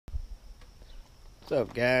What's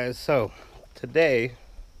up, guys? So today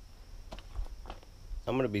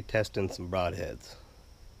I'm gonna be testing some broadheads.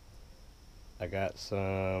 I got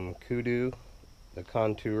some Kudu, the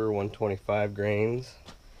Contour 125 grains,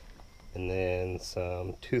 and then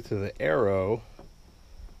some Tooth of the Arrow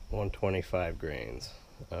 125 grains.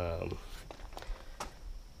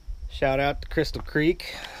 Shout out to Crystal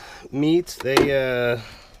Creek Meats. They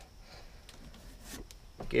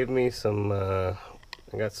gave me some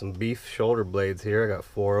I got some beef shoulder blades here. I got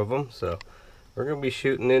 4 of them, so we're gonna be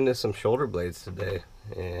shooting into some shoulder blades today,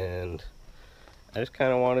 and I just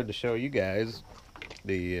kind of wanted to show you guys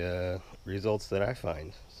the results that I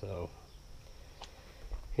find. So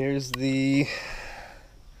here's the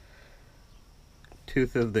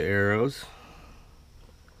Tooth of the Arrows.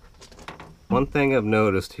 One thing I've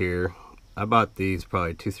noticed here, I bought these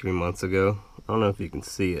probably 2-3 months ago. I don't know if you can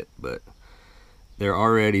see it, but they're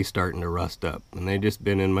already starting to rust up, and they've just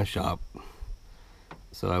been in my shop.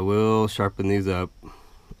 So I will sharpen these up,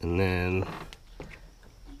 and then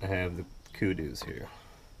I have the Kudus here.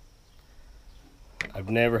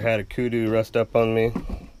 I've never had a Kudu rust up on me.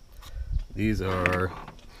 These are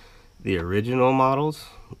the original models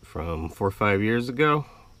from 4 or 5 years ago.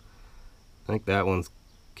 I think that one's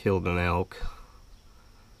killed an elk,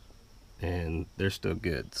 and they're still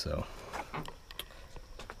good. So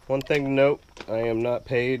one thing to note, I am not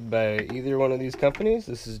paid by either one of these companies.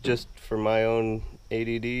 This is just for my own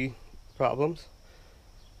ADD problems,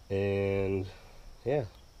 and yeah,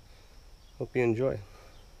 hope you enjoy.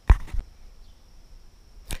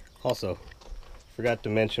 Also, forgot to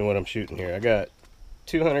mention what I'm shooting here. I got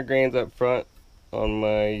 200 grains up front on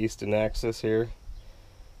my Easton axis here,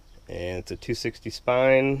 and it's a 260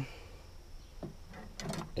 spine,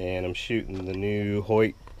 and I'm shooting the new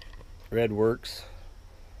Hoyt Redworks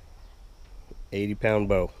 80-pound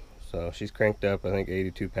bow. So she's cranked up, I think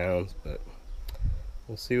 82 pounds, but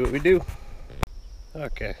we'll see what we do.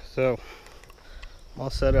 Okay, so I'm all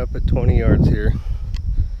set up at 20 yards here.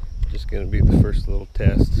 Just gonna be the first little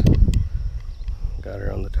test. Got her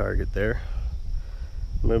on the target there.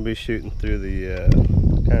 I'm gonna be shooting through the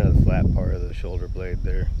kind of the flat part of the shoulder blade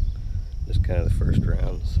there. Just kind of the first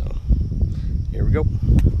round, so here we go.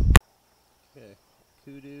 Okay,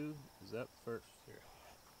 Kudu is up first here.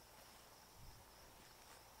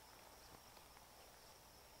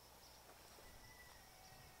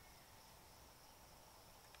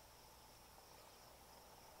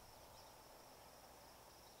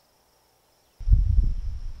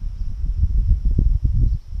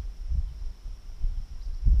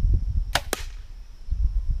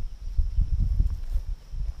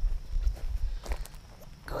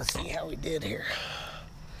 Go see how we did here.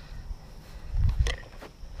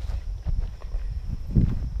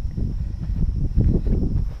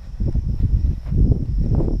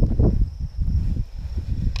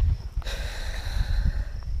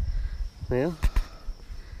 Well,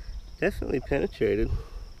 definitely penetrated.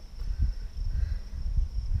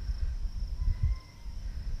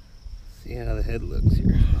 See how the head looks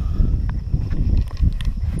here.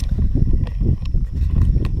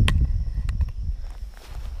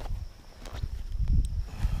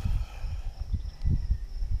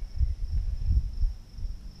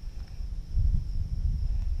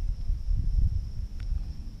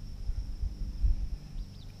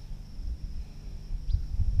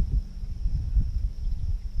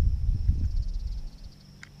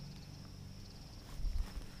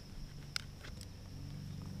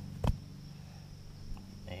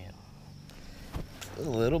 A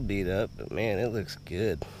little beat up, but man, it looks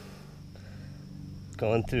good.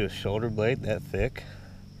 Going through a shoulder blade that thick,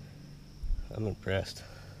 I'm impressed.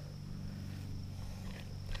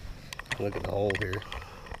 Look at the hole here.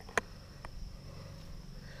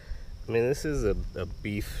 I mean, this is a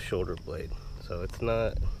beef shoulder blade, so it's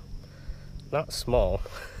not small.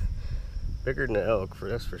 Bigger than an elk,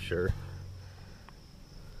 that's for sure.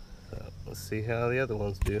 So let's see how the other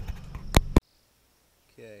ones do.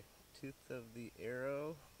 Okay, Tooth of the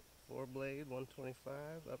Arrow 4-blade 125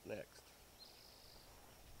 up next.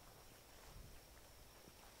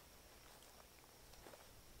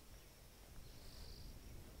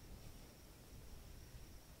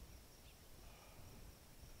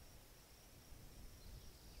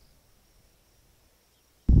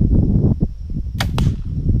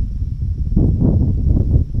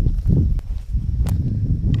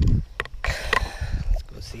 Let's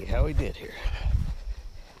go see how we did here.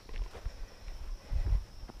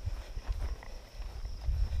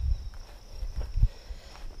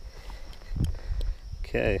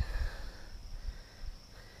 Okay,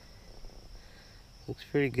 looks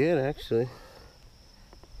pretty good actually.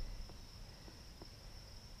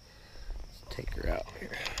 take her out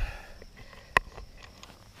here.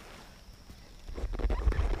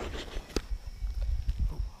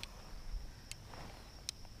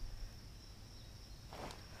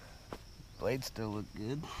 Blades still look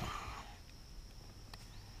good.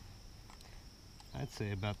 I'd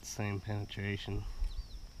say about the same penetration.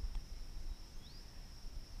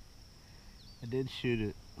 I did shoot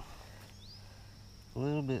it a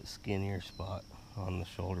little bit skinnier spot on the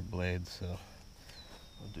shoulder blade, so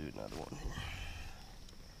I'll do another one here.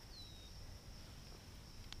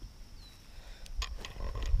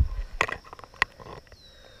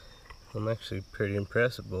 I'm actually pretty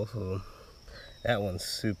impressed with both of them. That one's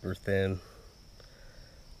super thin.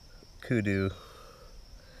 Kudu,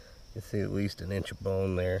 you see at least an inch of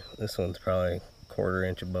bone there. This one's probably a 1/4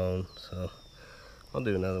 inch of bone, so I'll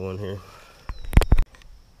do another one here.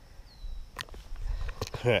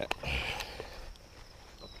 Alright.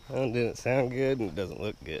 That one didn't sound good and it doesn't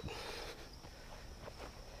look good.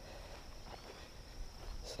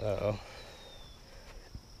 So,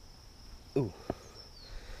 ooh.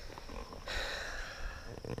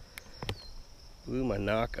 Blew my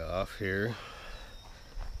knockoff here.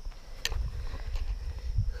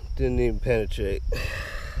 Didn't even penetrate.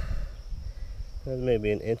 That was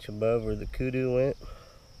maybe an inch above where the Kudu went.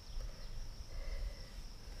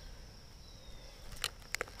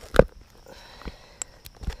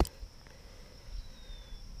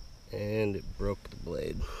 And it broke the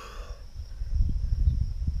blade.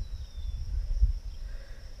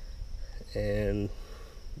 And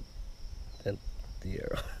bent the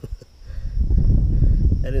arrow.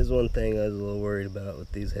 That is one thing I was a little worried about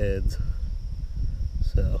with these heads.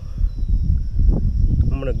 So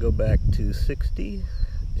I'm gonna go back to 60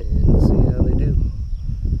 and see how they do.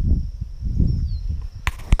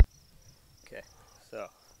 Okay, so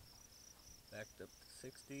backed up to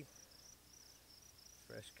 60.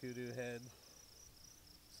 Fresh Kudu head.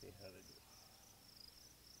 See how they do.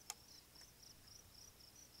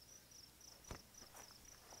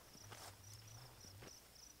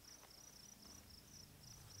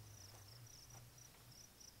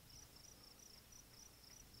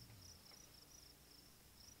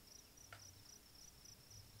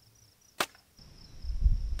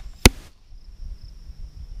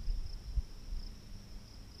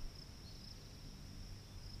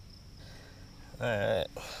 Alright,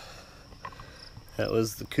 that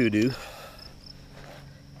was the Kudu.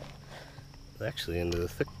 It's actually into the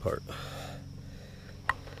thick part.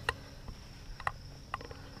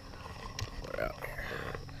 We're out here.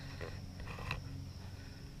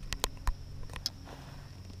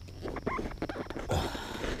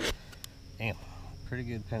 Damn, pretty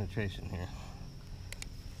good penetration here.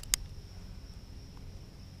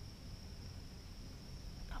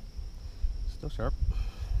 Still sharp.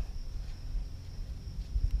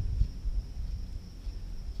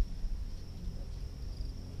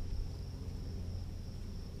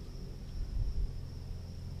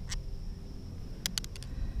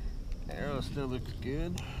 Arrow still looks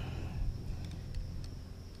good.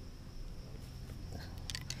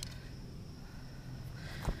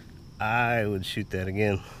 I would shoot that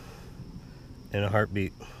again in a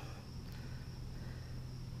heartbeat.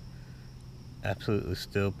 Absolutely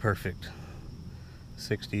still perfect.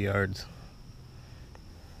 60 yards.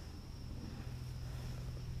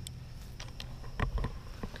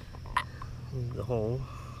 Here's the hole.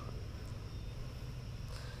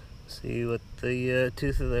 See what the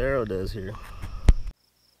tooth of the arrow does here.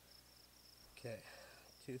 Okay,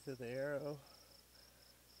 tooth of the arrow,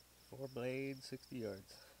 4 blades, 60 yards.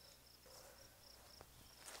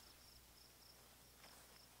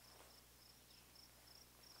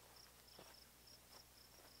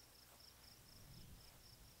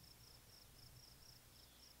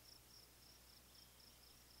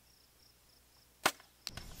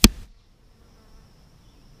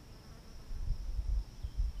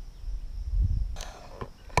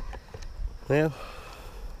 Well,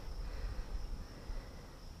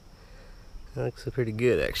 that looks pretty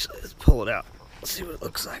good actually. Let's pull it out. Let's see what it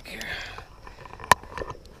looks like here.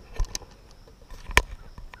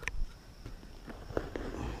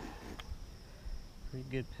 Pretty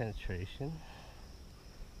good penetration.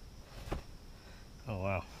 Oh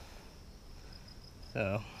wow. So,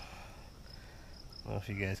 I don't know if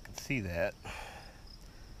you guys can see that.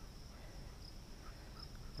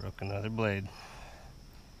 Broke another blade.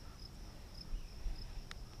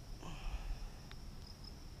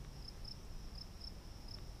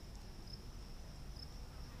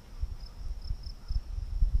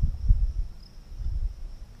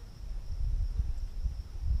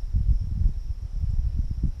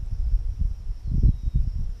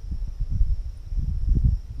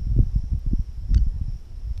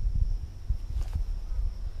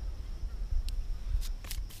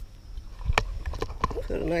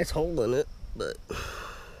 nice hole in it, but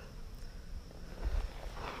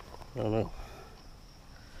I don't know.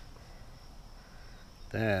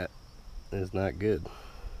 That is not good.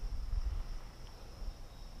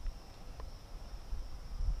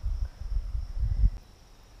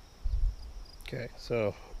 Okay,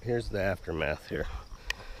 so here's the aftermath here.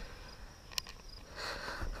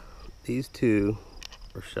 These two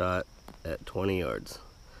were shot at 20 yards.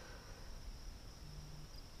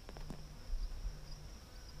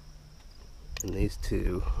 And these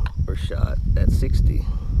two were shot at 60.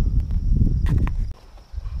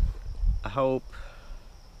 I hope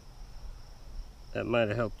that might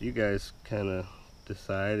have helped you guys kind of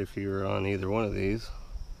decide if you were on either one of these.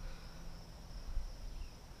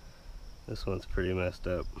 This one's pretty messed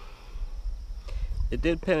up. It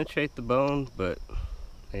did penetrate the bone, but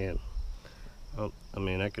man, I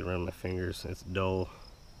mean, I could run my fingers. It's dull.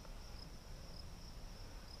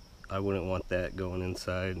 I wouldn't want that going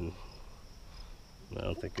inside, and I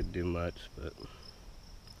don't think it'd do much, but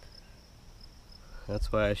that's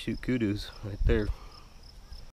why I shoot kudus right there.